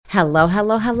Hello,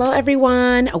 hello, hello,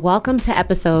 everyone. Welcome to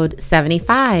episode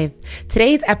 75.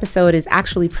 Today's episode is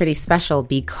actually pretty special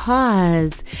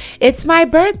because it's my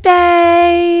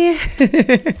birthday.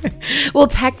 Well,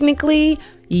 technically,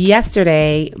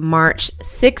 yesterday, March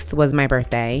 6th, was my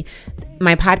birthday.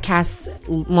 My podcasts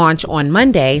launch on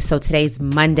Monday, so today's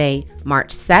Monday, March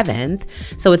 7th.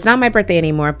 So it's not my birthday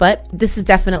anymore, but this is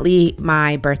definitely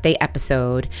my birthday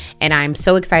episode. And I'm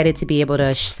so excited to be able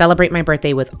to celebrate my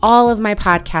birthday with all of my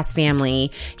podcast family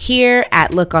here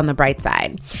at Look on the Bright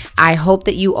Side. I hope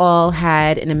that you all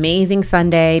had an amazing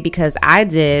Sunday because I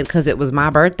did, because it was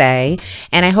my birthday.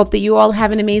 And I hope that you all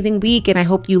have an amazing week. And I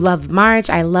hope you love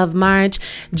March. I love March.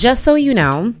 Just so you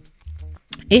know,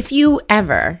 if you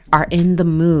ever are in the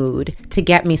mood to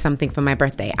get me something for my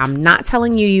birthday, I'm not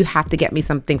telling you you have to get me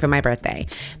something for my birthday.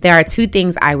 There are two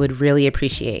things I would really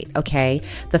appreciate, okay?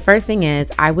 The first thing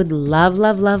is I would love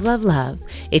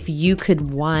if you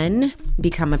could, one,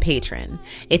 become a patron.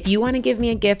 If you want to give me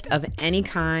a gift of any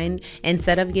kind,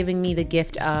 instead of giving me the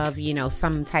gift of,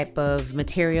 some type of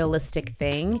materialistic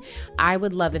thing, I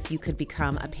would love if you could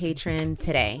become a patron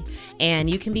today. And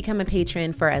you can become a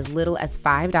patron for as little as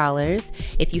 $5.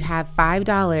 If you have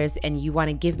 $5 and you want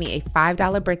to give me a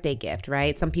 $5 birthday gift,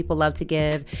 right? Some people love to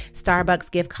give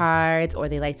Starbucks gift cards, or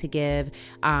they like to give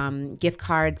gift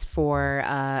cards for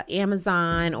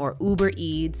Amazon or Uber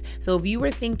Eats. So if you were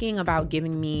thinking about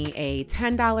giving me a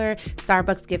 $10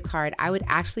 Starbucks gift card, I would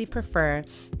actually prefer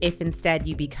if instead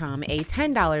you become a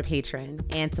 $10 patron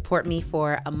and support me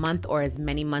for a month or as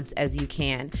many months as you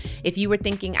can. If you were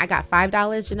thinking, I got $5,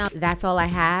 Janelle, that's all I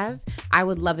have, I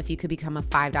would love if you could become a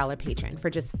 $5 patron.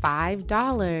 For just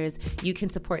 $5, you can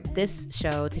support this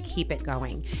show to keep it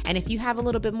going. And if you have a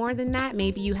little bit more than that,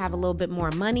 maybe you have a little bit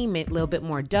more money, a little bit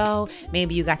more dough,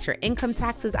 maybe you got your income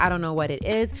taxes, I don't know what it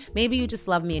is. Maybe you just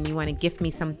love me and you want to gift me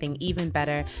something even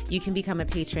better. You can become a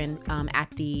patron at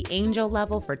the angel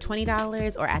level for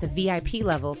 $20 or at the VIP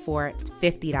level for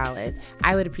 $50.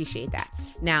 I would appreciate that.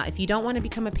 Now, if you don't want to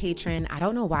become a patron, I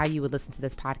don't know why you would listen to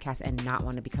this podcast and not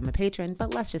want to become a patron,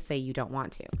 but let's just say you don't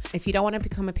want to. If you don't want to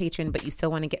become a patron, but you still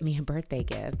want to get me a birthday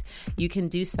gift, you can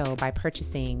do so by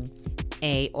purchasing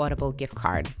a Audible gift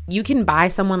card. You can buy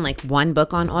someone like one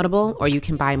book on Audible, or you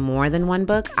can buy more than one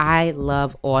book. I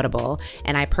love Audible,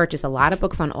 and I purchase a lot of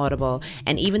books on Audible.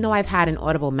 And even though I've had an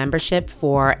Audible membership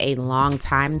for a long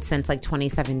time, since like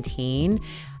 2017,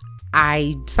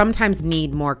 I sometimes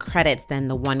need more credits than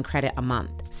the one credit a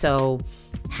month. So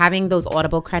having those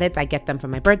Audible credits, I get them for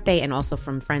my birthday and also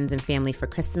from friends and family for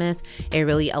Christmas. It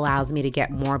really allows me to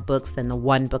get more books than the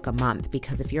one book a month,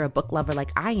 because if you're a book lover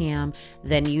like I am,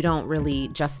 then you don't really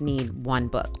just need one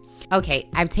book. Okay,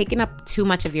 I've taken up too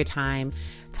much of your time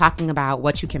talking about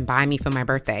what you can buy me for my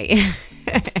birthday.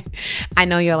 I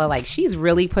know y'all are like, she's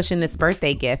really pushing this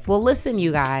birthday gift. Well, listen,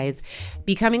 you guys,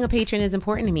 becoming a patron is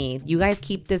important to me. You guys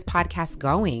keep this podcast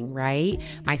going, right?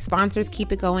 My sponsors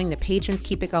keep it going. The patrons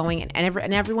keep it going,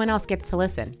 and everyone else gets to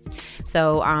listen.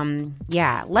 So,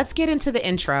 yeah, let's get into the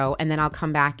intro, and then I'll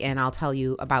come back and I'll tell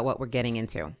you about what we're getting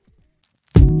into.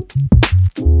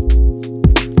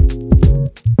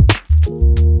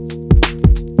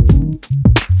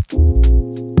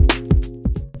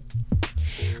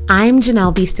 I'm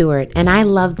Janelle B. Stewart, and I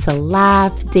love to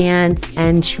laugh, dance,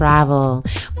 and travel.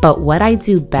 But what I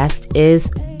do best is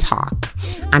talk.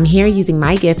 I'm here using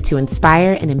my gift to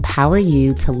inspire and empower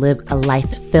you to live a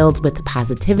life filled with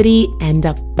positivity and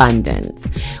abundance.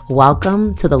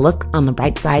 Welcome to the Look on the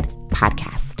Bright Side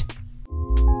podcast.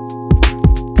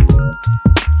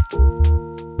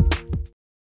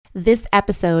 This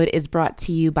episode is brought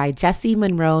to you by Jessie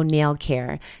Monroe Nail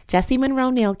Care. Jessie Monroe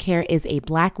Nail Care is a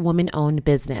Black woman-owned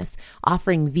business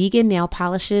offering vegan nail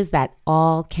polishes that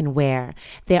all can wear.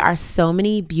 There are so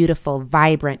many beautiful,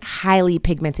 vibrant, highly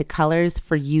pigmented colors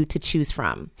for you to choose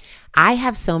from. I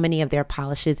have so many of their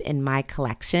polishes in my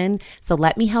collection, so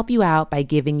let me help you out by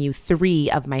giving you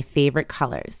 3 of my favorite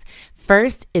colors.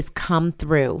 First is Come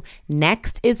Through,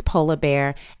 next is Polar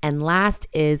Bear, and last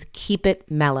is Keep It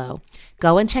Mellow.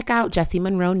 Go and check out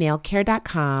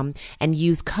JessieMonroeNailCare.com and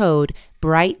use code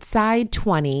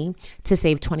BRIGHTSIDE20 to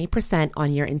save 20%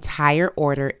 on your entire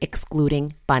order,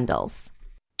 excluding bundles.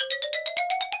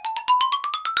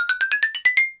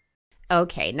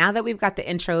 Okay, now that we've got the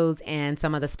intros and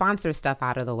some of the sponsor stuff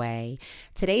out of the way,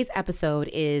 today's episode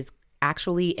is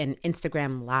actually an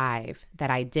Instagram live that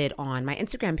I did on my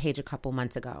Instagram page a couple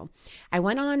months ago. I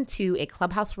went on to a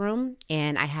Clubhouse room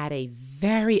and I had a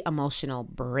very emotional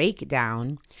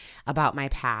breakdown about my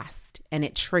past, and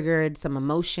it triggered some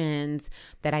emotions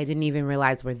that I didn't even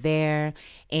realize were there.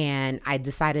 And I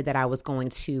decided that I was going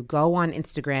to go on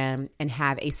Instagram and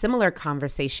have a similar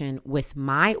conversation with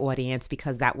my audience,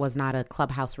 because that was not a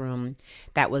Clubhouse room.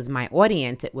 That was my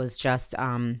audience. It was just,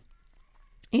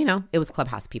 it was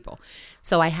Clubhouse people.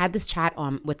 So I had this chat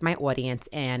with my audience,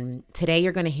 and today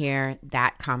you're going to hear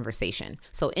that conversation.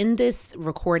 So in this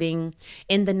recording,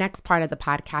 in the next part of the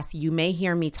podcast, you may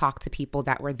hear me talk to people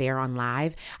that were there on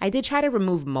live. I did try to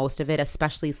remove most of it,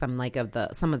 especially some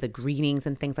of the greetings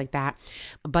and things like that.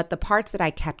 But the parts that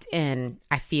I kept in,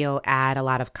 I feel add a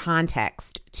lot of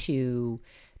context to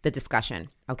the discussion.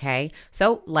 Okay,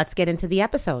 so let's get into the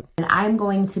episode. And I'm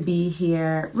going to be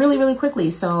here really, really quickly,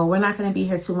 so we're not going to be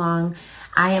here too long.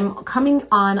 I am coming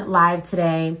on live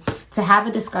today to have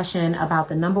a discussion about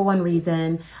the number one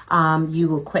reason you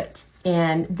will quit.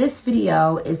 And this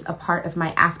video is a part of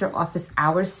my After Office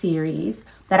Hours series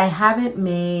that I haven't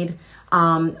made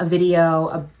a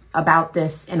video about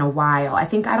this in a while. I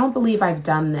don't believe I've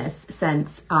done this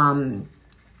since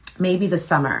maybe the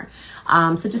summer.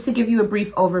 So just to give you a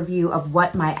brief overview of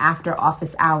what my After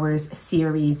Office Hours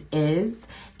series is,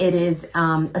 it is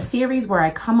a series where I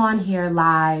come on here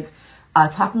live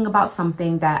talking about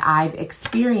something that I've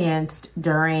experienced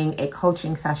during a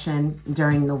coaching session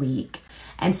during the week.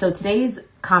 And so today's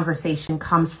conversation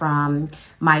comes from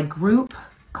my group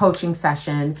coaching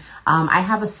session. I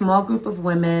have a small group of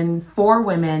women, 4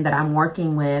 women that I'm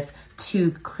working with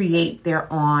to create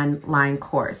their online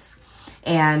course.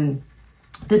 And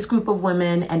this group of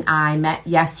women and I met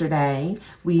yesterday.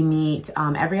 We meet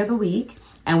every other week,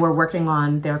 and we're working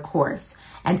on their course.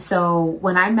 And so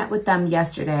when I met with them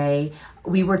yesterday,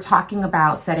 we were talking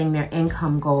about setting their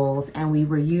income goals, and we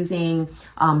were using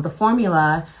the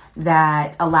formula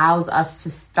that allows us to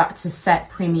start to set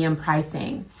premium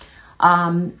pricing.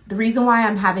 The reason why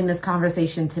I'm having this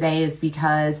conversation today is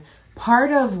because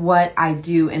part of what I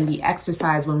do in the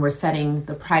exercise when we're setting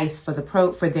the price for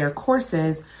their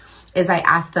courses is I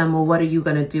ask them, well, what are you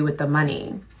going to do with the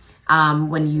money?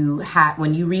 When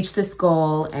you reach this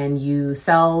goal and you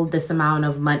sell this amount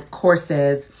of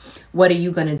courses, what are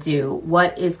you going to do?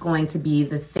 What is going to be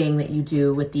the thing that you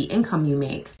do with the income you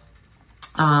make?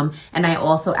 And I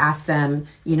also ask them,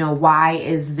 why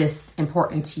is this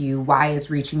important to you? Why is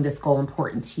reaching this goal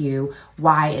important to you?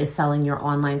 Why is selling your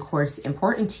online course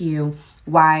important to you?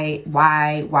 Why? And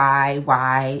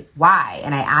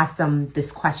I ask them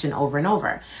this question over and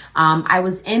over. I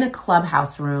was in a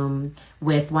Clubhouse room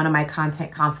with one of my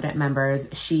Content Confident members.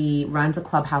 She runs a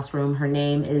Clubhouse room. Her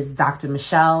name is Dr.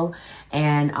 Michelle,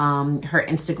 and her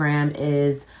Instagram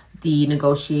is the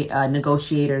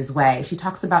negotiator's way. She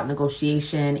talks about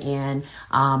negotiation and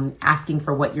asking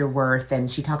for what you're worth, and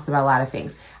she talks about a lot of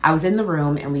things. I was in the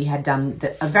room, and we had done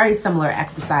a very similar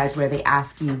exercise where they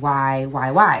ask you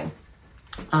why.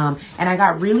 And I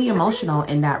got really emotional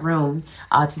in that room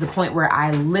to the point where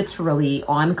I literally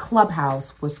on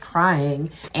Clubhouse was crying,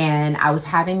 and I was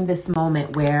having this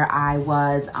moment where I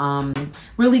was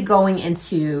really going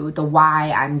into the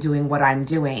why I'm doing what I'm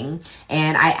doing.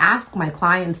 And I ask my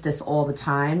clients this all the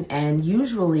time, and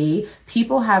usually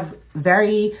people have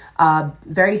very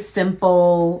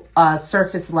simple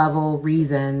surface level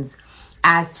reasons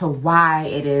as to why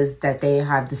it is that they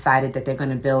have decided that they're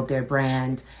going to build their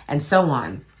brand and so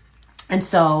on. And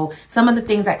so some of the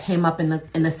things that came up in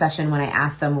the session when I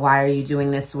asked them, why are you doing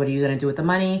this? What are you going to do with the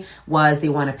money? Was they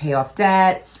want to pay off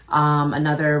debt.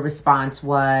 Another response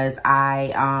was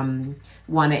I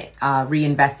want to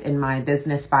reinvest in my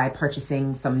business by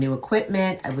purchasing some new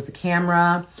equipment. It was a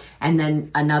camera. And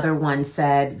then another one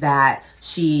said that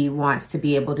she wants to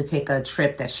be able to take a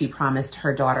trip that she promised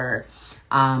her daughter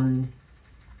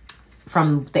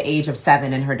from the age of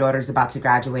 7, and her daughter's about to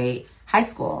graduate high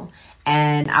school.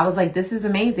 And I was like, this is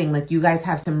amazing. Like, you guys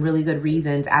have some really good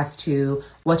reasons as to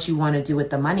what you want to do with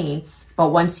the money.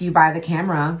 But once you buy the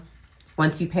camera,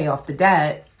 once you pay off the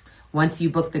debt, once you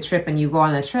book the trip and you go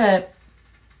on the trip,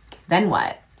 then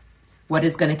what? What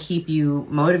is going to keep you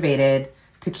motivated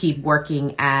to keep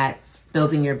working at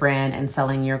building your brand and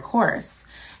selling your course?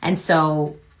 And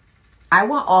so I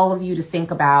want all of you to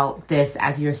think about this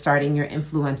as you're starting your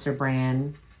influencer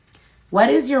brand. What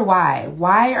is your why?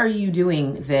 Why are you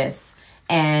doing this?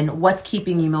 And what's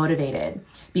keeping you motivated?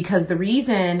 Because the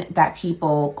reason that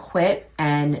people quit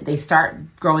and they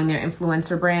start growing their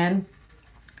influencer brand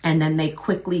and then they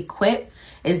quickly quit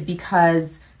is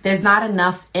because there's not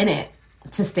enough in it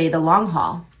to stay the long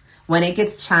haul. When it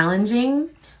gets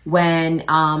challenging, when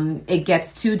it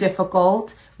gets too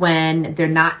difficult, when they're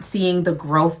not seeing the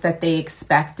growth that they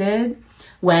expected,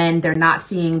 when they're not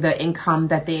seeing the income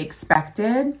that they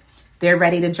expected, they're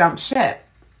ready to jump ship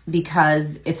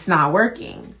because it's not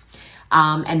working.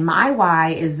 And my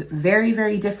why is very,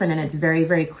 very different, and it's very,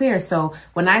 very clear. So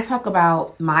when I talk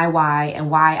about my why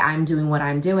and why I'm doing what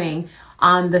I'm doing,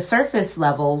 on the surface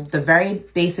level, the very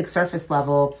basic surface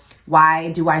level,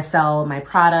 why do I sell my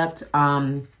product?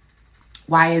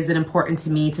 Why is it important to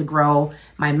me to grow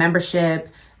my membership?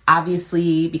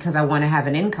 Obviously, because I want to have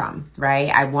an income, right?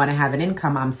 I want to have an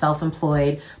income. I'm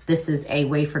self-employed. This is a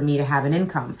way for me to have an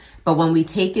income. But when we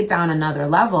take it down another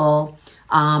level,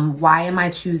 why am I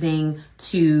choosing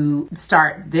to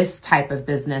start this type of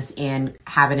business and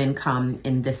have an income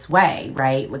in this way,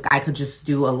 right? Like I could just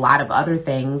do a lot of other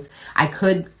things. I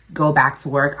could go back to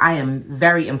work. I am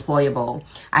very employable.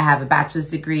 I have a bachelor's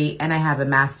degree and I have a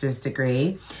master's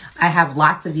degree. I have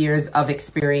lots of years of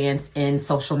experience in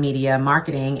social media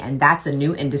marketing, and that's a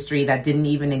new industry that didn't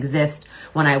even exist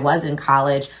when I was in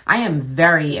college. I am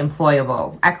very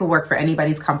employable. I could work for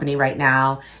anybody's company right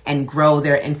now and grow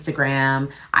their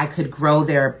Instagram. I could grow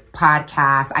their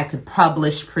podcast. I could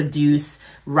publish, produce,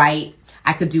 write.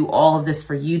 I could do all of this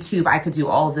for YouTube. I could do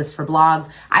all of this for blogs.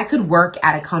 I could work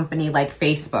at a company like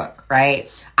Facebook, right?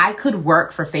 I could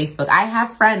work for Facebook. I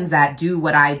have friends that do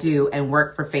what I do and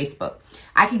work for Facebook.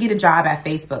 I could get a job at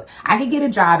Facebook. I could get a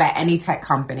job at any tech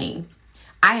company.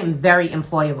 I am very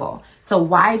employable. So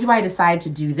why do I decide to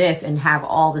do this and have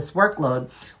all this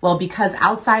workload? Well, because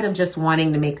outside of just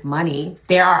wanting to make money,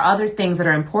 there are other things that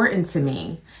are important to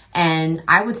me. And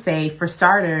I would say, for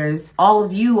starters, all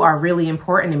of you are really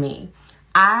important to me.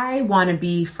 I want to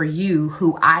be for you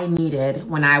who I needed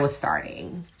when I was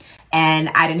starting. And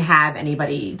I didn't have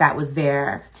anybody that was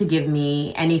there to give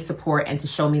me any support and to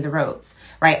show me the ropes,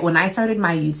 right? When I started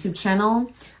my YouTube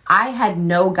channel, I had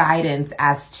no guidance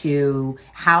as to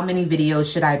how many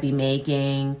videos should I be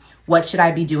making, what should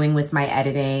I be doing with my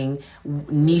editing,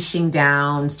 niching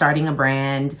down, starting a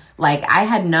brand. Like I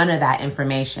had none of that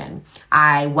information.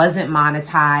 I wasn't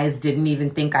monetized, didn't even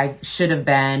think I should have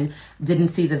been, didn't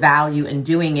see the value in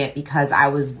doing it because I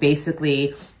was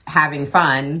basically having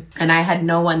fun and I had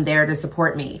no one there to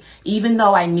support me. Even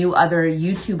though I knew other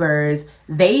YouTubers,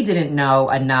 they didn't know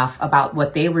enough about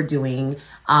what they were doing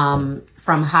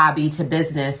from hobby to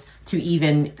business to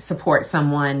even support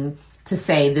someone to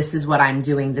say, this is what I'm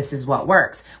doing, this is what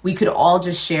works. We could all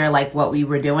just share like what we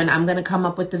were doing. I'm going to come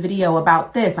up with the video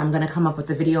about this. I'm going to come up with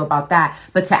the video about that.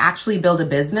 But to actually build a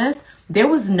business, there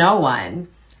was no one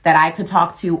that I could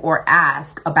talk to or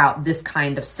ask about this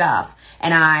kind of stuff.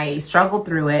 And I struggled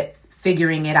through it,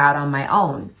 figuring it out on my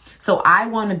own. So I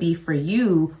want to be for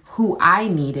you who I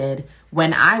needed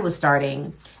when I was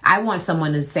starting. I want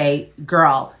someone to say,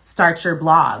 girl, start your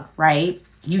blog, right?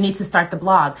 You need to start the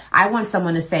blog. I want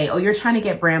someone to say, oh, you're trying to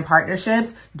get brand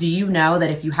partnerships. Do you know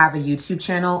that if you have a YouTube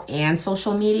channel and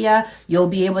social media, you'll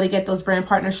be able to get those brand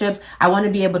partnerships? I want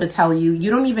to be able to tell you,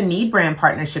 you don't even need brand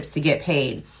partnerships to get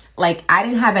paid. Like I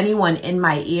didn't have anyone in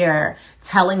my ear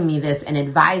telling me this and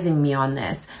advising me on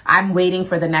this. I'm waiting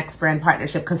for the next brand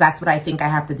partnership because that's what I think I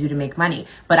have to do to make money.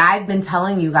 But I've been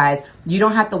telling you guys, you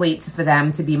don't have to wait for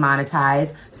them to be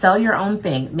monetized. Sell your own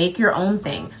thing, make your own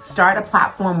thing, start a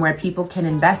platform where people can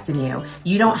invest in you.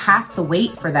 You don't have to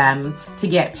wait for them to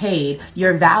get paid.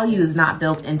 Your value is not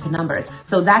built into numbers.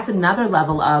 So that's another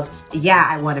level of, yeah,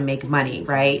 I want to make money,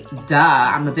 right? Duh,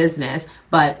 I'm a business,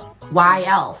 but why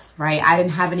else, right? I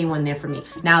didn't have anyone there for me.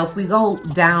 Now, if we go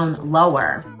down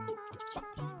lower.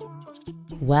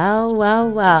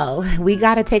 Well, we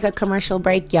got to take a commercial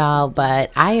break, y'all,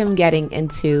 but I am getting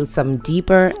into some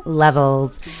deeper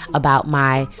levels about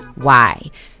my why.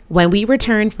 When we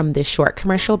return from this short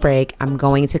commercial break, I'm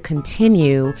going to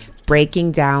continue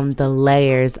breaking down the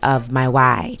layers of my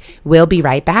why. We'll be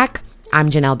right back. I'm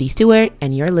Janelle B. Stewart,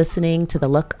 and you're listening to the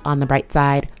Look on the Bright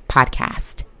Side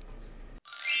podcast.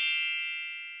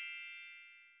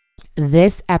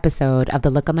 This episode of the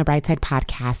Look on the Bright Side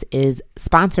podcast is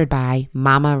sponsored by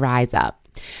Mama Rise Up.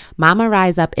 Mama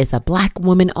Rise Up is a Black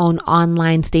woman-owned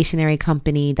online stationery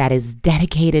company that is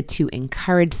dedicated to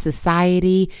encourage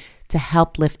society to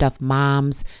help lift up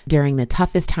moms during the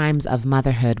toughest times of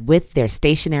motherhood with their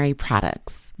stationery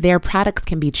products. Their products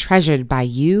can be treasured by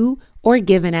you or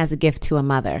given as a gift to a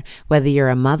mother. Whether you're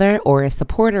a mother or a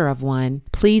supporter of one,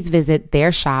 please visit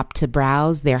their shop to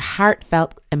browse their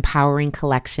heartfelt, empowering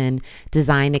collection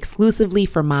designed exclusively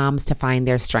for moms to find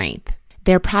their strength.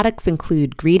 Their products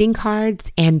include greeting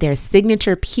cards and their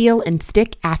signature peel and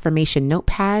stick affirmation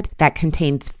notepad that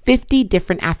contains 50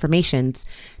 different affirmations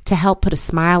to help put a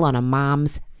smile on a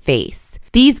mom's face.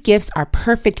 These gifts are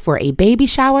perfect for a baby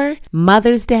shower,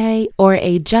 Mother's Day, or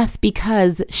a just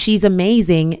because she's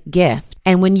amazing gift.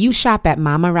 And when you shop at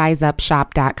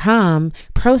MamaRiseUpShop.com,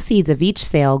 proceeds of each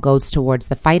sale goes towards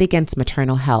the fight against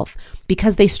maternal health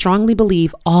because they strongly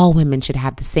believe all women should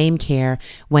have the same care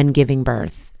when giving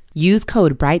birth. Use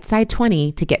code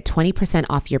BRIGHTSIDE20 to get 20%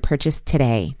 off your purchase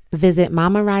today. Visit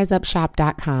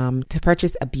MamaRiseUpShop.com to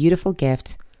purchase a beautiful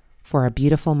gift for a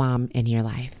beautiful mom in your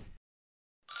life.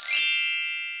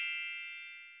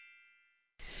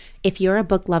 If you're a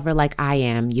book lover like I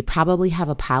am, you probably have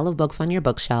a pile of books on your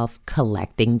bookshelf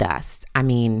collecting dust. I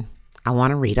mean, I want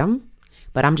to read them,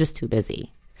 but I'm just too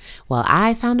busy. Well,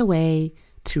 I found a way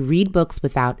to read books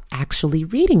without actually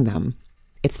reading them.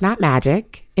 It's not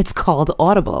magic. It's called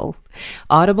Audible.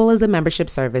 Audible is a membership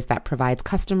service that provides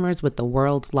customers with the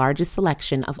world's largest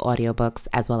selection of audiobooks,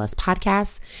 as well as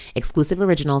podcasts, exclusive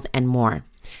originals, and more.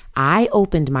 I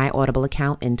opened my Audible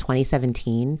account in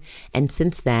 2017, and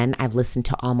since then, I've listened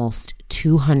to almost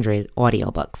 200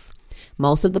 audiobooks.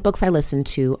 Most of the books I listen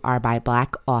to are by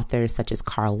Black authors such as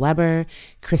Carl Weber,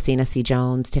 Christina C.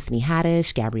 Jones, Tiffany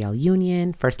Haddish, Gabrielle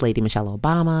Union, First Lady Michelle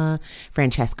Obama,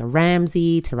 Francesca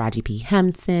Ramsey, Taraji P.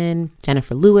 Henson,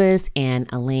 Jennifer Lewis,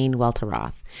 and Elaine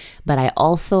Welteroth. But I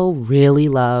also really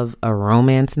love a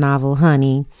romance novel,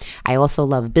 honey. I also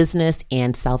love business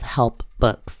and self-help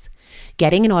books.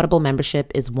 Getting an Audible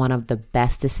membership is one of the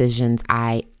best decisions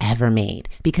I ever made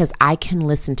because I can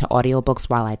listen to audiobooks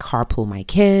while I carpool my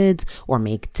kids or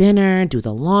make dinner, do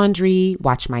the laundry,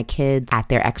 watch my kids at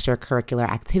their extracurricular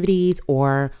activities,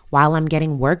 or while I'm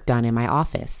getting work done in my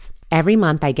office. Every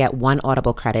month I get one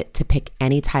Audible credit to pick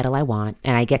any title I want,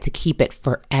 and I get to keep it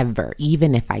forever,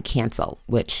 even if I cancel,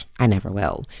 which I never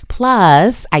will.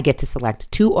 Plus, I get to select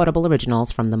 2 Audible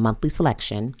originals from the monthly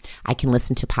selection. I can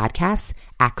listen to podcasts,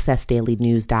 access daily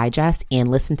news digest, and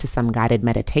listen to some guided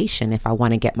meditation if I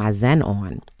want to get my Zen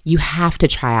on. You have to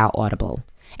try out Audible.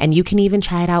 And you can even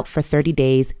try it out for 30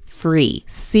 days free.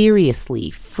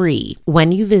 Seriously, free.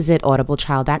 When you visit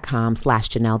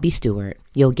audibletrial.com/Janelle B. Stewart,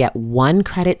 you'll get 1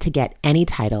 credit to get any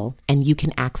title, and you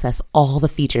can access all the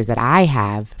features that I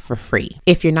have for free.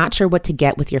 If you're not sure what to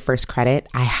get with your first credit,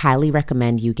 I highly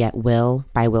recommend you get Will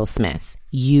by Will Smith.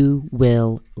 You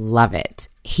will love it.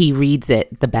 He reads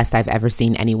it the best I've ever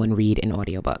seen anyone read an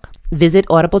audiobook. Visit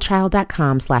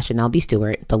audibletrial.com/Janelle B.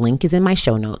 Stewart. The link is in my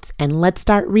show notes, and let's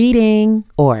start reading,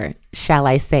 or shall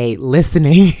I say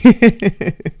listening.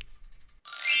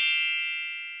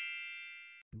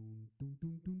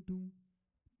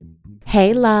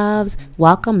 Hey loves,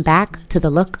 welcome back to the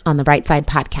Look on the Bright Side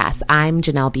podcast. I'm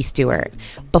Janelle B. Stewart.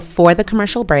 Before the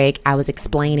commercial break, I was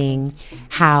explaining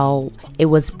how it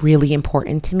was really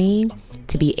important to me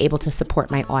to be able to support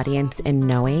my audience in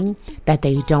knowing that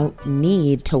they don't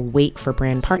need to wait for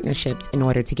brand partnerships in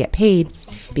order to get paid,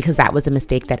 because that was a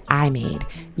mistake that I made.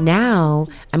 Now,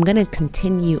 I'm going to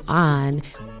continue on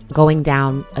going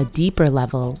down a deeper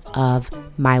level of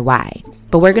my why.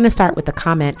 But we're going to start with a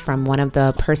comment from one of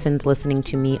the persons listening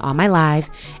to me on my live,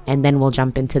 and then we'll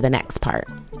jump into the next part.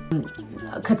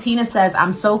 Katina says,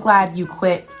 I'm so glad you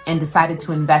quit and decided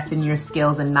to invest in your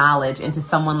skills and knowledge into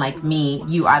someone like me.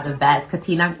 You are the best.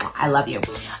 Katina, I love you.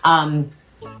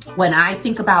 When I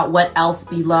think about what else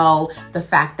below the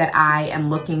fact that I am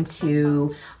looking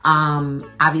to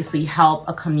obviously help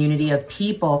a community of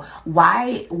people,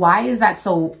 why is that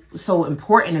so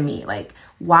important to me? Like,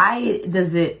 why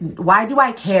do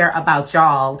I care about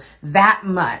y'all that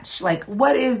much? Like,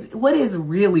 what is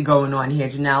really going on here,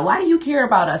 Janelle? Why do you care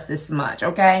about us this much?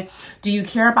 Okay. Do you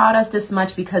care about us this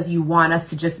much because you want us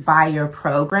to just buy your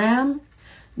program?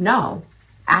 No,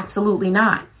 absolutely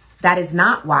not. That is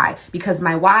not why, because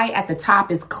my why at the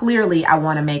top is clearly I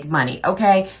want to make money.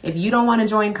 Okay. If you don't want to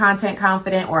join Content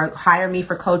Confident or hire me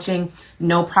for coaching,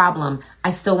 no problem.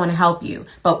 I still want to help you.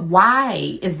 But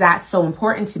why is that so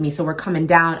important to me? So we're coming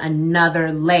down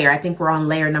another layer. I think we're on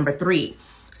layer number 3.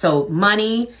 So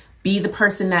money, be the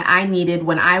person that I needed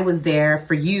when I was there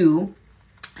for you.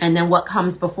 And then what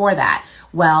comes before that?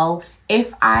 Well,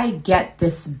 if I get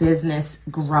this business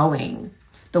growing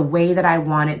the way that I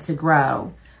want it to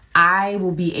grow, I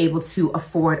will be able to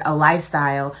afford a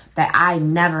lifestyle that I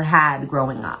never had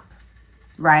growing up,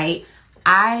 right?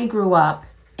 I grew up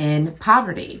in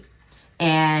poverty,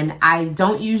 and I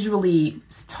don't usually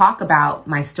talk about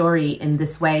my story in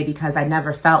this way because I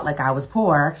never felt like I was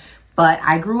poor, but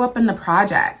I grew up in the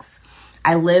projects.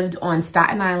 I lived on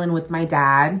Staten Island with my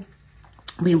dad.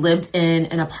 We lived in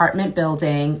an apartment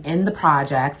building in the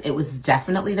projects. It was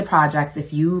definitely the projects.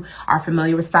 If you are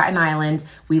familiar with Staten Island,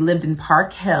 we lived in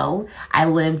Park Hill. I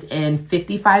lived in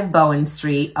 55 Bowen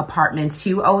Street, apartment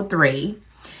 203.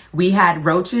 We had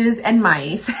roaches and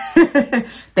mice.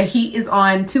 The heat is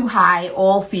on too high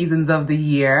all seasons of the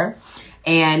year.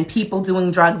 And people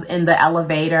doing drugs in the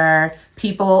elevator,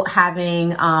 people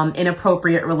having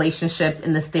inappropriate relationships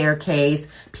in the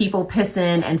staircase, people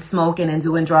pissing and smoking and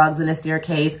doing drugs in the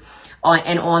staircase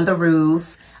and on the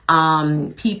roof,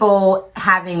 people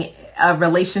having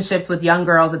relationships with young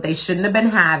girls that they shouldn't have been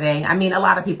having. I mean, a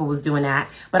lot of people was doing that,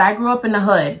 but I grew up in the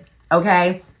hood,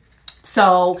 okay?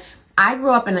 So I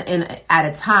grew up at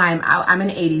a time, I'm an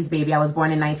 80s baby. I was born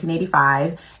in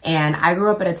 1985, and I grew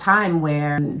up at a time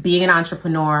where being an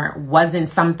entrepreneur wasn't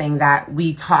something that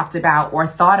we talked about or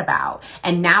thought about.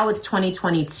 And now it's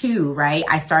 2022, right?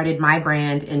 I started my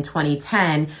brand in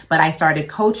 2010, but I started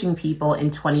coaching people in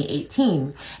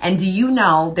 2018. And do you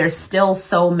know there's still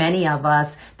so many of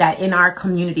us that in our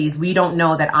communities, we don't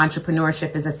know that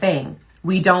entrepreneurship is a thing.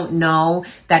 We don't know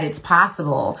that it's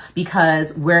possible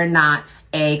because we're not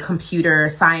a computer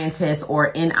scientist or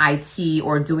in IT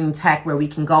or doing tech where we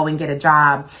can go and get a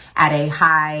job at a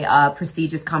high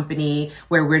prestigious company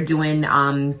where we're doing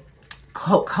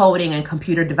coding and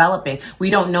computer developing. We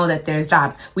don't know that there's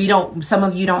jobs. Some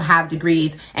of you don't have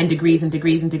degrees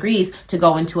to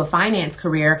go into a finance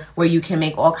career where you can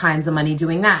make all kinds of money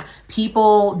doing that.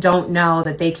 People don't know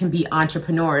that they can be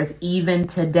entrepreneurs even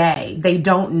today. They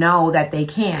don't know that they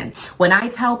can. When I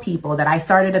tell people that I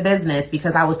started a business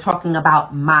because I was talking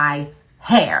about my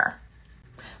hair,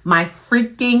 my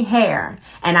freaking hair,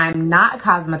 and I'm not a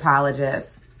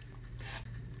cosmetologist.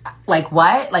 Like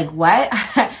what?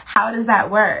 How does that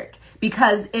work?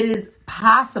 Because it is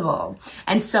possible.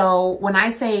 And so when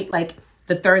I say like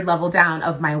the third level down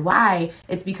of my why,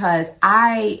 it's because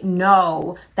I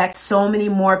know that so many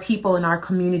more people in our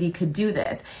community could do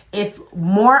this. If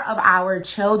more of our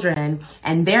children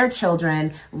and their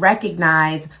children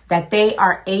recognize that they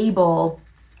are able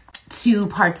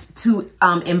to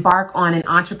embark on an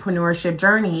entrepreneurship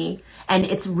journey, and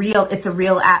it's a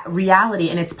real reality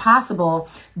and it's possible,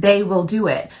 they will do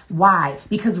it. Why?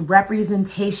 Because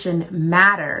representation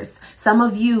matters. Some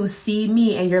of you see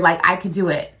me and you're like, I could do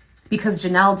it because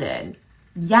Janelle did.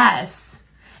 Yes.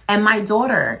 And my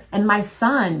daughter and my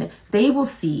son, they will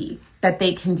see that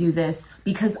they can do this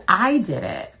because I did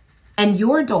it. And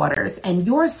your daughters and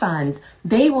your sons,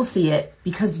 they will see it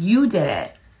because you did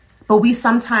it. But we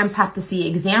sometimes have to see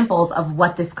examples of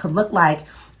what this could look like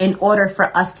in order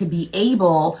for us to be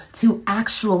able to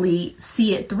actually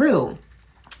see it through.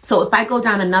 So if I go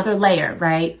down another layer,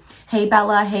 right? Hey,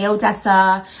 Bella. Hey,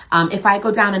 Odessa. If I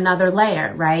go down another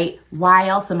layer, right? Why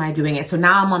else am I doing it? So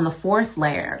now I'm on the fourth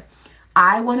layer.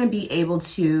 I want to be able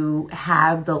to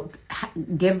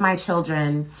give my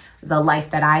children the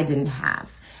life that I didn't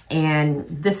have. And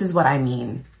this is what I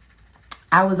mean.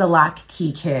 I was a lock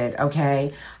key kid,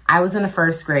 okay? I was in the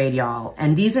first grade, y'all.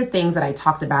 And these are things that I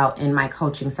talked about in my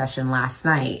coaching session last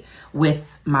night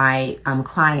with my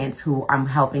clients who I'm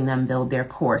helping them build their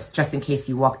course, just in case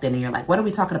you walked in and you're like, what are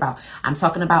we talking about? I'm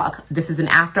talking about, this is an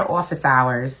after office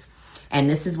hours. And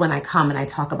this is when I come and I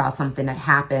talk about something that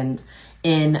happened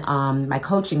in my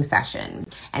coaching session.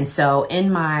 And so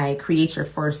in my Create Your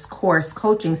First Course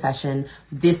coaching session,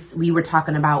 we were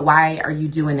talking about, why are you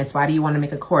doing this? Why do you want to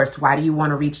make a course? Why do you want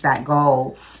to reach that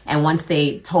goal? And once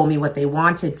they told me what they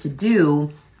wanted to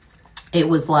do, it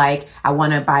was like, I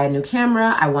want to buy a new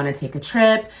camera, I want to take a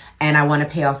trip, and I want to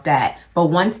pay off debt. But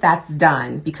once that's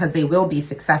done, because they will be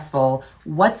successful,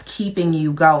 what's keeping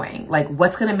you going? Like,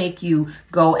 what's going to make you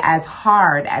go as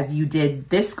hard as you did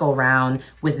this go round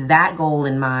with that goal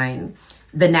in mind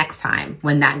the next time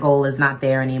when that goal is not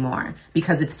there anymore?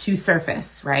 Because it's too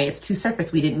surface, right? It's too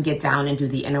surface. We didn't get down and do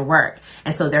the inner work.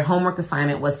 And so their homework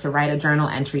assignment was to write a journal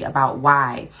entry about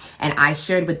why. And I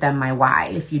shared with them my why.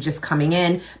 If you're just coming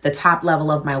in, the top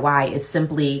level of my why is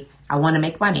simply, I want to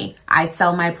make money. I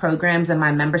sell my programs and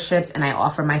my memberships and I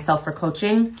offer myself for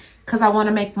coaching because I want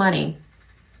to make money.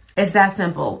 It's that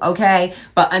simple, okay?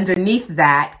 But underneath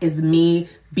that is me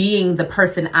being the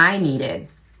person I needed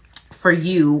for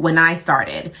you when I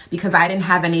started, because I didn't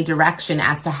have any direction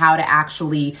as to how to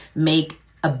actually make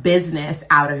a business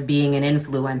out of being an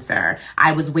influencer.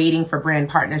 I was waiting for brand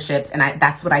partnerships, and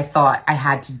that's what I thought I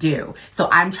had to do. So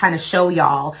I'm trying to show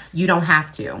y'all you don't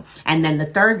have to. And then the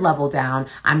third level down,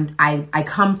 I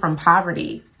come from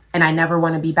poverty and I never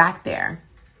want to be back there.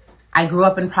 I grew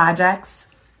up in projects,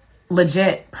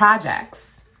 legit projects.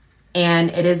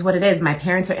 And it is what it is. My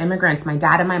parents are immigrants. My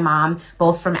dad and my mom,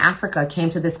 both from Africa, came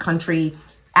to this country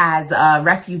as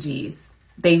refugees.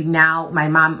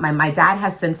 My dad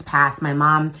has since passed. My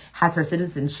mom has her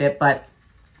citizenship, but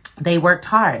They worked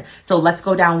hard. So let's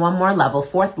go down one more level,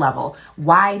 fourth level.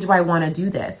 Why do I want to do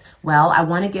this? Well, I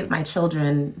want to give my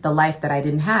children the life that I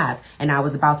didn't have. And I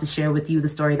was about to share with you the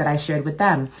story that I shared with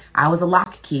them. I was a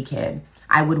lock key kid.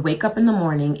 I would wake up in the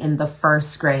morning in the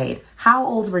first grade. How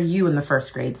old were you in the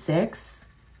first grade? 6?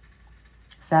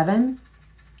 7?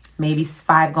 Maybe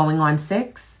 5 going on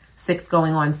 6? 6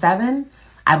 going on 7?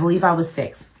 I believe I was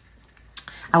 6.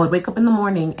 I would wake up in the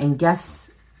morning and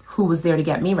guess who was there to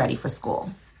get me ready for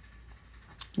school?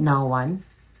 No one.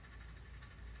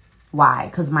 Why?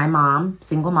 Because my mom,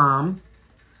 single mom,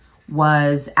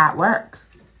 was at work.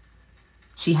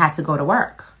 She had to go to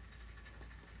work.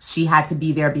 She had to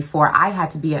be there before I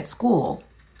had to be at school.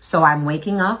 So I'm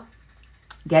waking up,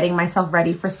 getting myself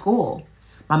ready for school.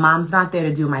 My mom's not there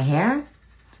to do my hair.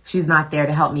 She's not there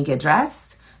to help me get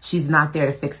dressed. She's not there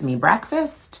to fix me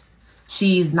breakfast.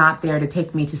 She's not there to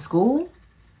take me to school.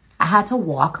 I had to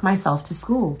walk myself to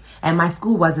school. And my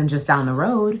school wasn't just down the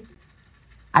road.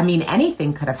 I mean,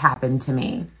 anything could have happened to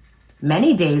me.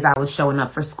 Many days I was showing up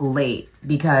for school late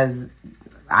because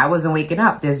I wasn't waking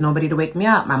up. There's nobody to wake me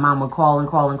up. My mom would call and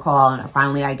call and call. And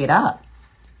finally I get up.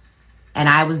 And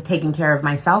I was taking care of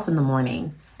myself in the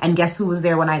morning. And guess who was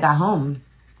there when I got home?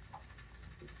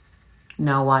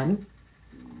 No one.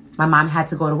 My mom had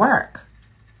to go to work.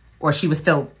 Or she was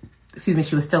still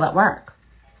at work.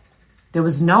 There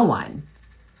was no one.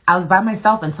 I was by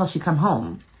myself until she come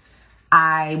home.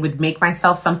 I would make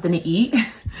myself something to eat.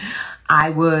 I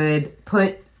would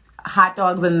put hot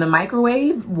dogs in the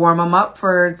microwave, warm them up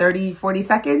for 30, 40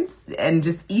 seconds, and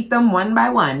just eat them one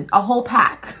by one. A whole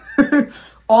pack.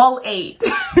 All 8.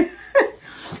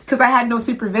 Because I had no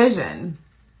supervision.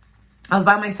 I was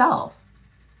by myself.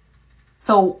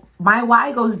 So my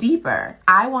why goes deeper.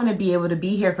 I want to be able to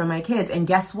be here for my kids. And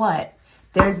guess what?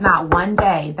 There's not one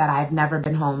day that I've never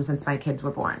been home since my kids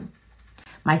were born.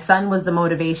 My son was the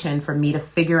motivation for me to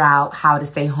figure out how to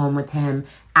stay home with him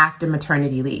after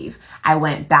maternity leave. I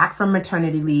went back from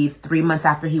maternity leave 3 months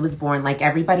after he was born, like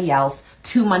everybody else.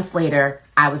 2 months later,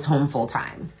 I was home full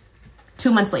time.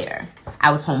 2 months later,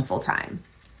 I was home full time.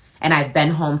 And I've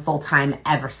been home full time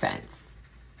ever since.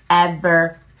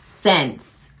 Ever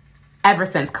since.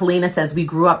 Kalina says we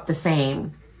grew up the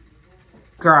same.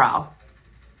 Girl.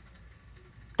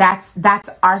 That's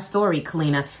our story,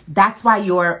 Kalina. That's why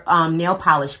your nail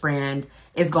polish brand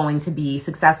is going to be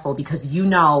successful, because you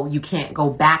know you can't go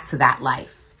back to that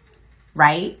life,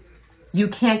 right? You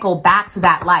can't go back to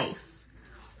that life.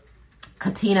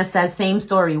 Katina says, same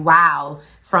story. Wow.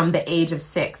 From the age of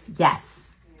 6.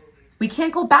 Yes. We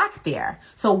can't go back there.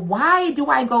 So why do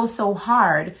I go so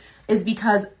hard? Is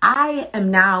because I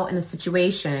am now in a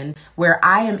situation where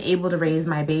I am able to raise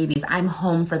my babies. I'm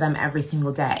home for them every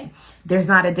single day. There's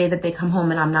not a day that they come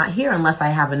home and I'm not here unless I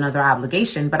have another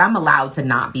obligation, but I'm allowed to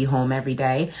not be home every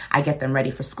day. I get them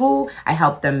ready for school. I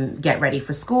help them get ready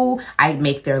for school. I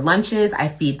make their lunches. I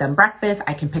feed them breakfast.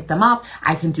 I can pick them up.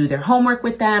 I can do their homework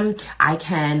with them. I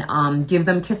can give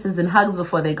them kisses and hugs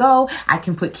before they go. I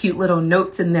can put cute little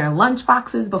notes in their lunch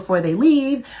boxes before they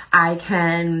leave. I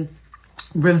can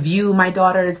review my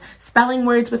daughter's spelling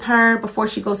words with her before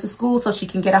she goes to school so she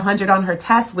can get 100 on her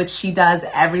test, which she does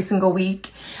every single week.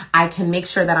 I can make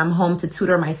sure that I'm home to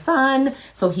tutor my son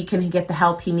so he can get the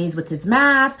help he needs with his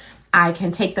math. I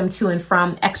can take them to and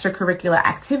from extracurricular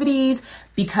activities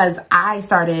because I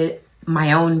started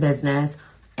my own business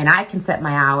and I can set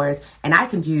my hours and I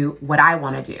can do what I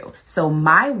want to do. So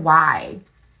my why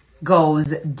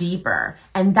goes deeper.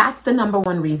 And that's the number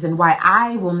one reason why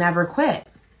I will never quit.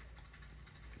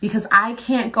 Because I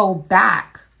can't go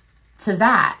back to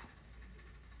that.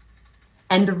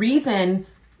 And the reason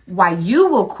why you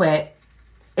will quit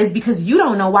is because you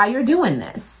don't know why you're doing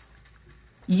this.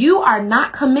 You are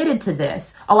not committed to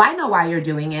this. Oh, I know why you're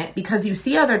doing it. Because you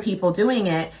see other people doing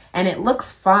it and it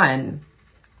looks fun.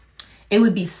 It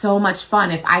would be so much fun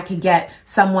if I could get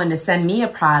someone to send me a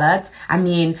product. I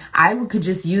mean, I could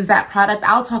just use that product.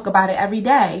 I'll talk about it every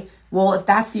day. Well, if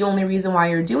that's the only reason why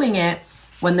you're doing it,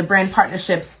 when the brand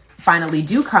partnerships finally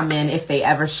do come in, if they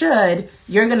ever should,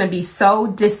 you're going to be so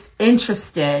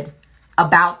disinterested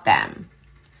about them.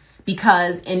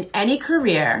 Because in any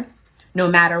career, no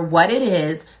matter what it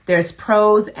is, there's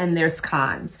pros and there's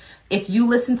cons. If you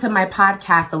listen to my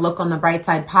podcast, the Look on the Bright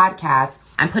Side podcast,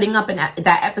 I'm putting up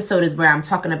that episode is where I'm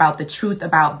talking about the truth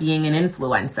about being an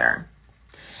influencer.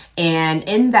 And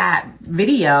in that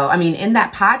in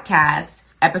that podcast,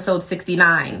 episode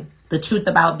 69, the truth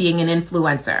about being an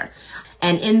influencer.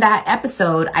 And in that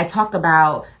episode, I talk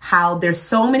about how there's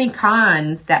so many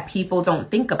cons that people don't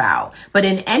think about. But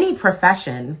in any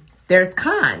profession, there's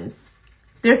cons.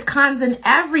 There's cons in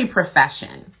every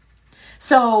profession.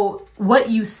 So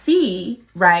what you see,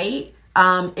 right,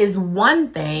 is one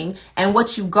thing, and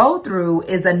what you go through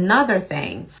is another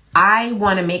thing. I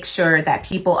want to make sure that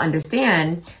people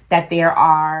understand that there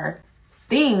are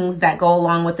things that go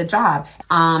along with the job.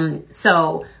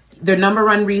 So the number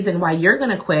one reason why you're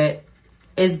going to quit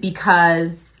is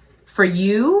because for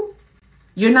you,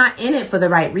 you're not in it for the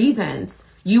right reasons.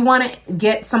 You want to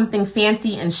get something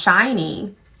fancy and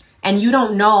shiny, and you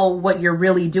don't know what you're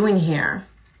really doing here.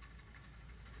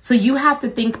 So you have to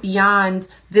think beyond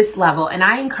this level. And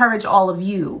I encourage all of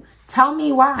you, tell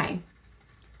me why.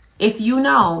 If you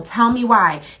know, tell me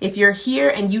why. If you're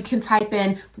here and you can type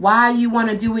in why you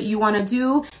want to do what you want to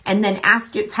do, and then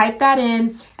type that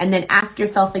in, and then ask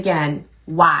yourself again,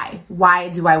 why? Why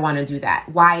do I want to do that?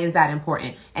 Why is that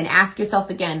important? And ask yourself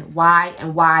again, why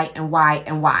and why and why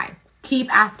and why.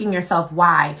 Keep asking yourself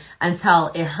why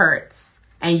until it hurts.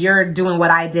 And you're doing what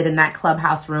I did in that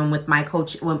clubhouse room with my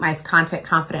coach, with my Content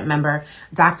Confident member,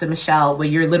 Dr. Michelle, where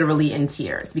you're literally in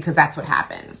tears, because that's what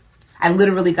happened. I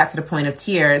literally got to the point of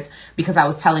tears because I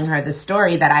was telling her this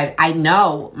story that I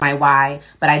know my why,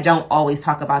 but I don't always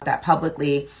talk about that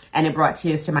publicly. And it brought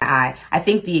tears to my eye. I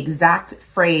think the exact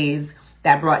phrase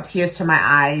that brought tears to my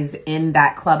eyes in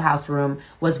that clubhouse room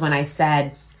was when I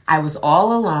said, I was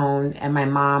all alone and my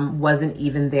mom wasn't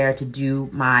even there to do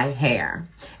my hair.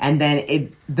 And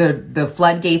then the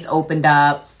floodgates opened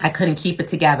up. I couldn't keep it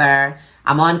together.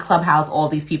 I'm on Clubhouse, all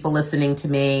these people listening to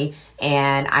me.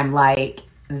 And I'm like,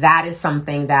 that is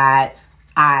something that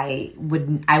I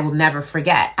will never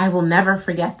forget. I will never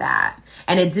forget that.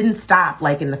 And it didn't stop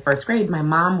like in the first grade. My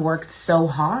mom worked so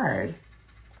hard.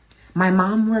 My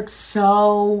mom worked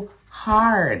so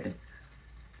hard.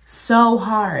 So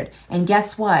hard. And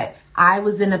guess what? I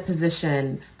was in a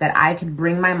position that I could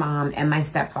bring my mom and my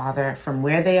stepfather from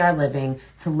where they are living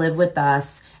to live with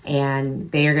us,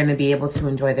 and they are going to be able to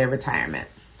enjoy their retirement.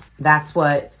 That's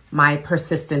what my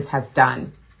persistence has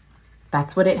done.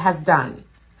 That's what it has done.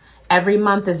 Every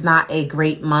month is not a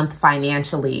great month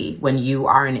financially when you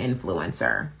are an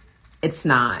influencer. It's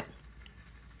not.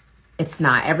 It's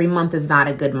not. Every month is not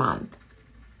a good month.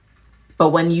 But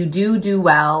when you do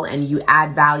well and you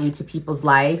add value to people's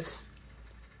lives,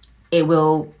 it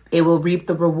will reap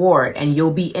the reward, and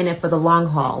you'll be in it for the long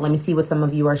haul. Let me see what some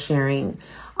of you are sharing.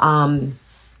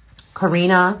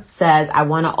 Karina says, I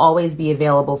want to always be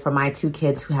available for my 2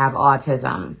 kids who have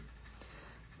autism.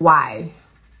 Why?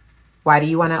 Why do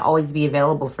you want to always be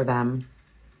available for them?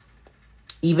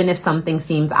 Even if something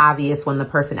seems obvious when the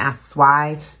person asks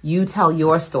why, you tell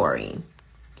your story.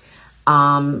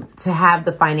 To have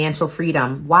the financial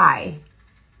freedom. Why?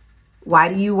 Why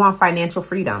do you want financial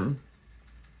freedom?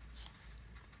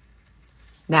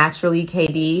 Naturally,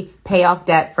 KD, pay off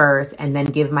debt first and then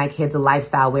give my kids a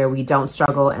lifestyle where we don't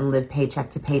struggle and live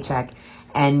paycheck to paycheck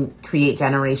and create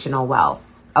generational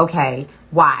wealth. Okay,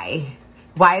 why?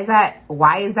 Why is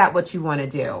that what you want to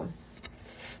do?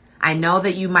 I know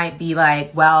that you might be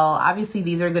like, well, obviously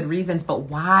these are good reasons, but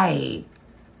why?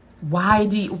 Why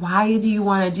do you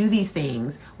want to do these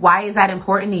things? Why is that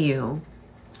important to you?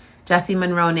 Jessie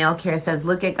Monroe Nail Care says,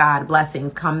 look at God,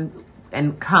 blessings come.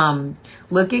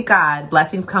 Look at God,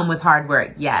 blessings come with hard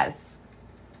work. Yes.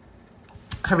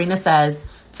 Karina says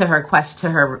to her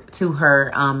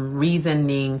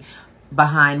reasoning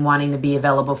behind wanting to be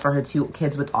available for her 2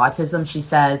 kids with autism, she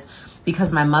says,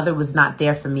 because my mother was not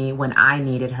there for me when I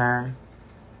needed her.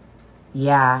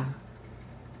 Yeah.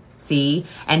 See?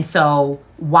 And so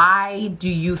why do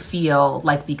you feel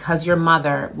like because your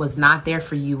mother was not there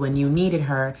for you when you needed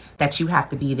her, that you have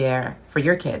to be there for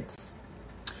your kids?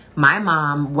 My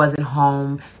mom wasn't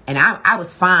home and I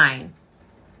was fine.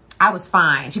 I was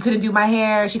fine. She couldn't do my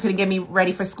hair. She couldn't get me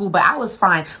ready for school, but I was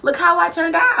fine. Look how I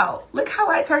turned out. Look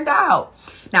how I turned out.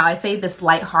 Now, I say this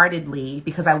lightheartedly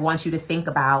because I want you to think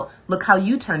about, look how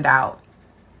you turned out.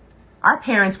 Our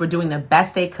parents were doing the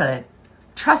best they could.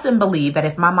 Trust and believe that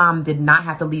if my mom did not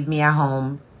have to leave me at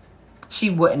home, she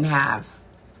wouldn't have.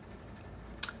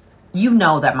 You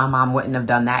know that my mom wouldn't have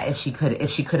done that if she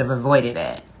could have avoided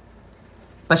it.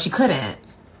 But she couldn't.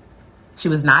 She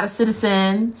was not a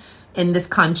citizen in this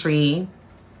country.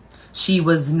 She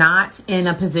was not in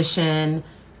a position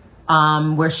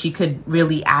where she could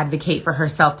really advocate for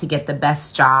herself to get the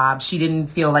best job. She didn't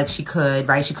feel like she could,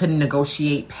 right? She couldn't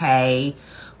negotiate pay.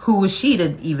 Who was she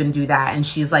to even do that? And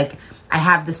she's like, I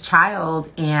have this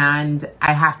child and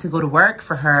I have to go to work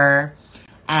for her.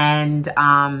 And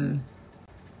I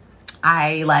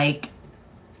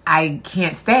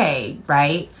can't stay,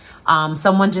 right?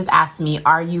 Someone just asked me,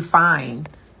 are you fine?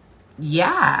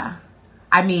 Yeah.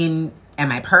 I mean,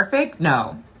 am I perfect?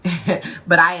 No.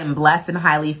 But I am blessed and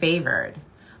highly favored.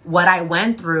 what I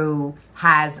went through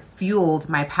has fueled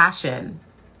my passion.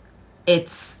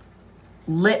 It's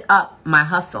lit up my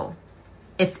hustle.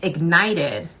 It's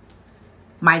ignited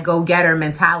my go-getter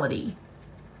mentality.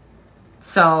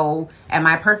 So, am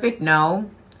I perfect? No.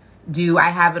 Do I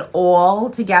have it all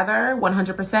together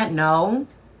 100%? No.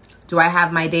 Do I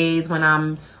have my days when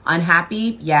I'm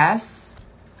unhappy? Yes.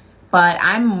 But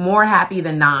I'm more happy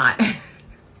than not.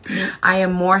 I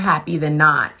am more happy than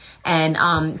not.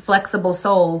 And Flexible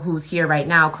Soul, who's here right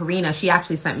now, Karina, she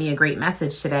actually sent me a great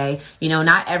message today. You know,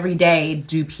 not every day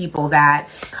do people that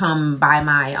come by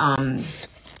my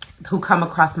who come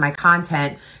across my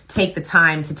content take the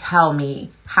time to tell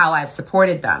me how I've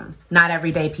supported them. Not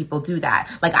every day people do that.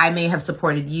 Like, I may have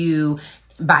supported you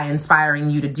by inspiring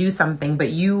you to do something, but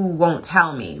you won't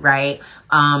tell me, right?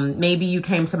 Maybe you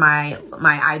came to my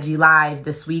IG live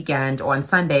this weekend on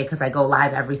Sunday, because I go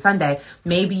live every Sunday.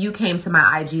 Maybe you came to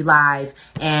my IG live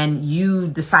and you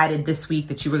decided this week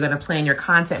that you were going to plan your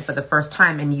content for the first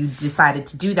time, and you decided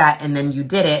to do that, and then you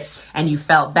did it and you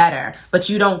felt better, but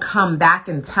you don't come back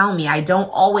and tell me. I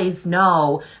don't always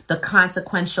know the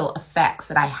consequential effects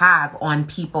that I have on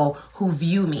people who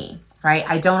view me. Right?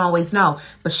 I don't always know,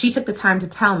 but she took the time to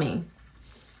tell me.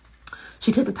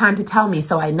 She took the time to tell me,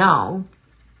 so I know.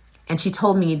 And she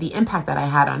told me the impact that I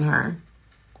had on her.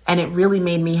 And it really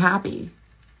made me happy.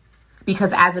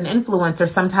 Because as an influencer,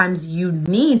 sometimes you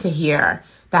need to hear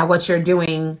that what you're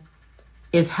doing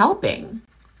is helping.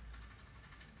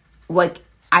 Like,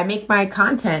 I make my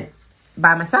content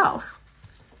by myself.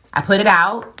 I put it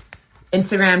out.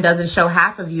 Instagram doesn't show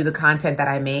half of you the content that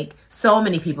I make. So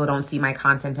many people don't see my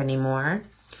content anymore.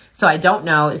 So I don't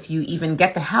know if you even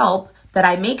get the help that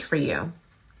I make for you,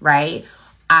 right?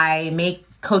 I make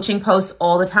coaching posts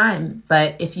all the time,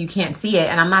 but if you can't see it,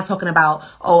 and I'm not talking about,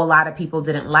 a lot of people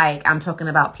didn't like, I'm talking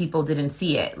about people didn't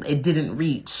see it. It didn't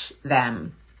reach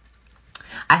them.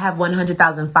 I have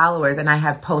 100,000 followers and I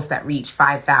have posts that reach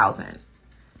 5,000,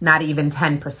 not even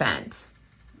 10%.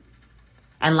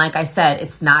 And like I said,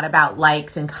 it's not about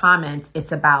likes and comments.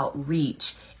 It's about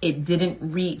reach. It didn't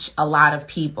reach a lot of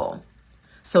people.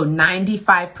 So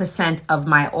 95% of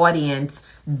my audience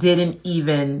didn't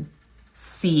even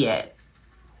see it.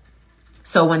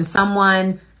 So when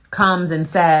someone comes and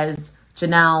says,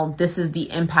 Janelle, this is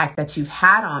the impact that you've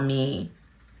had on me,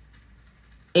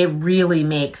 it really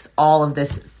makes all of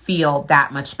this feel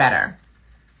that much better.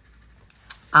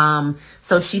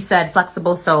 So she said,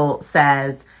 Flexible Soul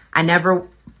says, I never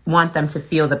want them to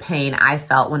feel the pain I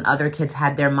felt when other kids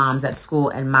had their moms at school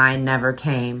and mine never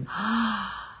came.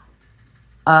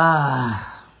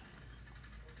 I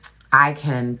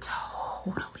can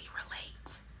totally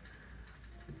relate.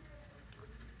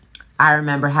 I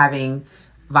remember having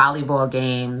volleyball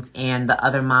games and the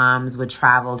other moms would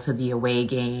travel to the away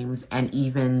games and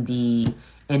even the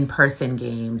in-person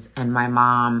games. And my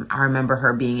mom, I remember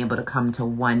her being able to come to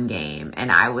one game,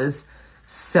 and I was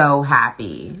so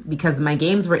happy because my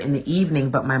games were in the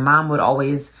evening, but my mom would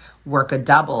always work a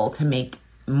double to make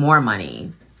more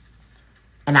money.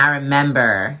 And I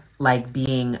remember like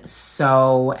being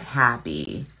so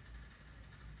happy.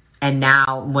 And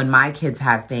now when my kids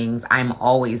have things, I'm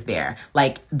always there.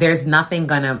 Like, there's nothing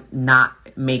gonna not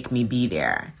make me be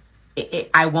there.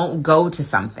 I won't go to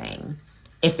something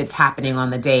if it's happening on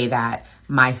the day that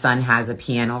my son has a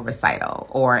piano recital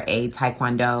or a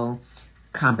taekwondo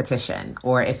competition,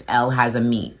 or if Elle has a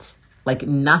meet. Like,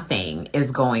 nothing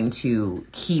is going to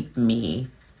keep me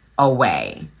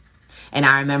away. And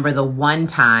I remember the one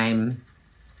time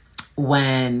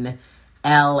when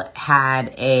Elle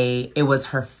had it was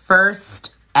her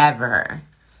first ever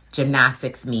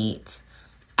gymnastics meet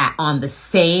on the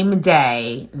same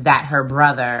day that her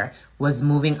brother was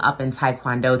moving up in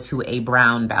Taekwondo to a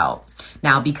brown belt.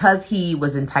 Now, because he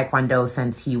was in Taekwondo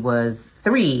since he was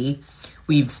 3,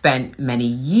 we've spent many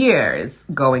years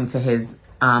going to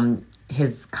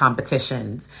his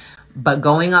competitions, but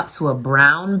going up to a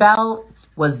brown belt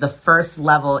was the first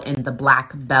level in the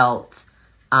black belt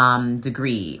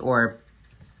degree or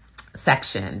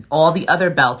section. All the other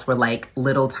belts were like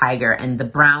little tiger, and the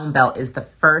brown belt is the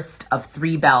first of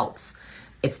 3 belts.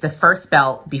 It's the first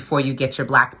belt before you get your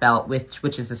black belt,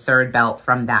 which is the third belt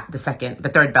from that, the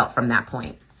third belt from that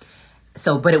point.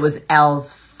 So, but it was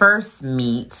Elle's first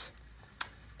meet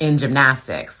in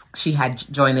gymnastics. She had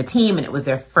joined the team and it was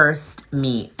their first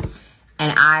meet.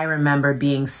 And I remember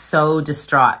being so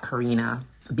distraught, Karina,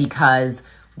 because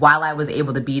while I was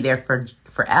able to be there for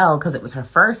Elle, because it was her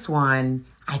first one,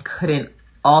 I couldn't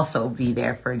also be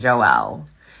there for Joel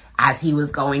as he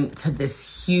was going to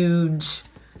this huge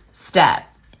step.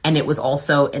 And it was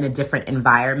also in a different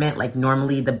environment. Like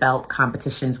normally the belt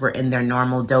competitions were in their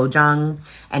normal dojang,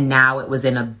 and now it was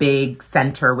in a big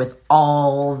center with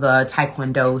all the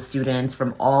Taekwondo students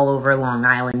from all over Long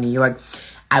Island, New York.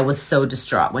 I was so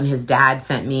distraught when his dad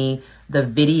sent me the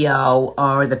video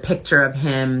or the picture of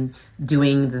him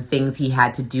doing the things he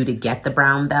had to do to get the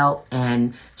brown belt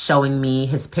and showing me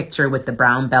his picture with the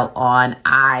brown belt on.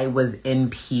 I was in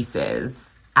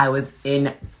pieces. I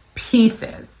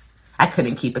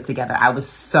couldn't keep it together. I was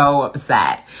so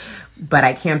upset. But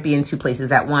I can't be in two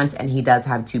places at once, and he does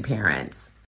have two parents.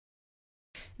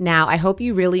 Now, I hope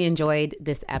you really enjoyed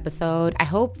this episode. I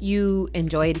hope you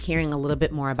enjoyed hearing a little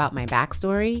bit more about my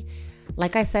backstory.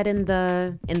 Like I said in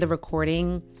the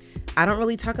recording, I don't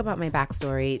really talk about my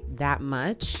backstory that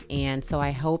much. And so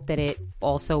I hope that it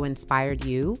also inspired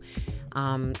you,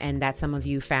 and that some of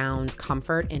you found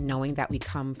comfort in knowing that we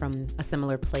come from a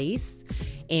similar place.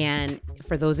 And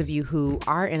for those of you who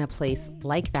are in a place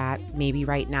like that, maybe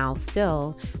right now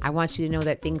still, I want you to know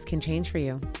that things can change for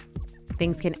you.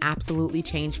 Things can absolutely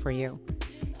change for you.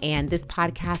 And this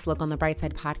podcast, Look on the Bright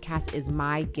Side podcast, is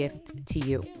my gift to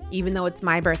you. Even though it's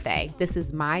my birthday, this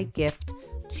is my gift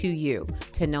to you,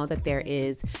 to know that there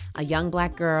is a young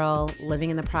Black girl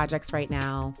living in the projects right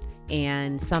now,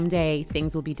 and someday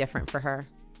things will be different for her.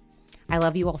 I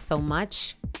love you all so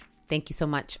much. Thank you so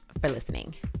much for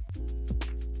listening.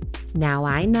 Now,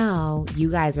 I know you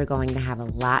guys are going to have a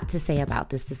lot to say about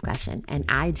this discussion, and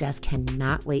I just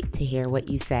cannot wait to hear what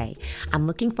you say. I'm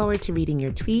looking forward to reading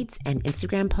your tweets and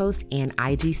Instagram posts and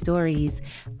IG stories.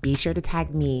 Be sure to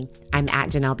tag me. I'm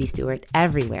at Janelle B. Stewart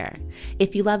everywhere.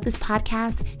 If you love this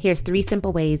podcast, here's 3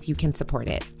 simple ways you can support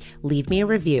it. Leave me a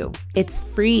review. It's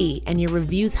free, and your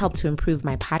reviews help to improve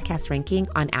my podcast ranking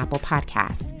on Apple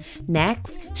Podcasts.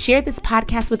 Next, share this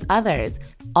podcast with others.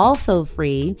 Also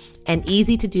free and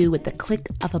easy to do with the click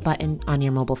of a button on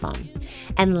your mobile phone.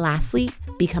 And lastly,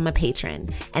 become a patron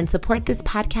and support this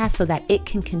podcast so that it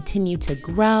can continue to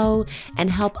grow and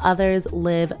help others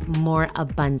live more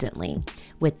abundantly.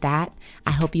 With that,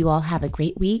 I hope you all have a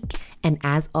great week. And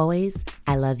as always,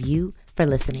 I love you for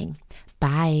listening.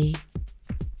 Bye.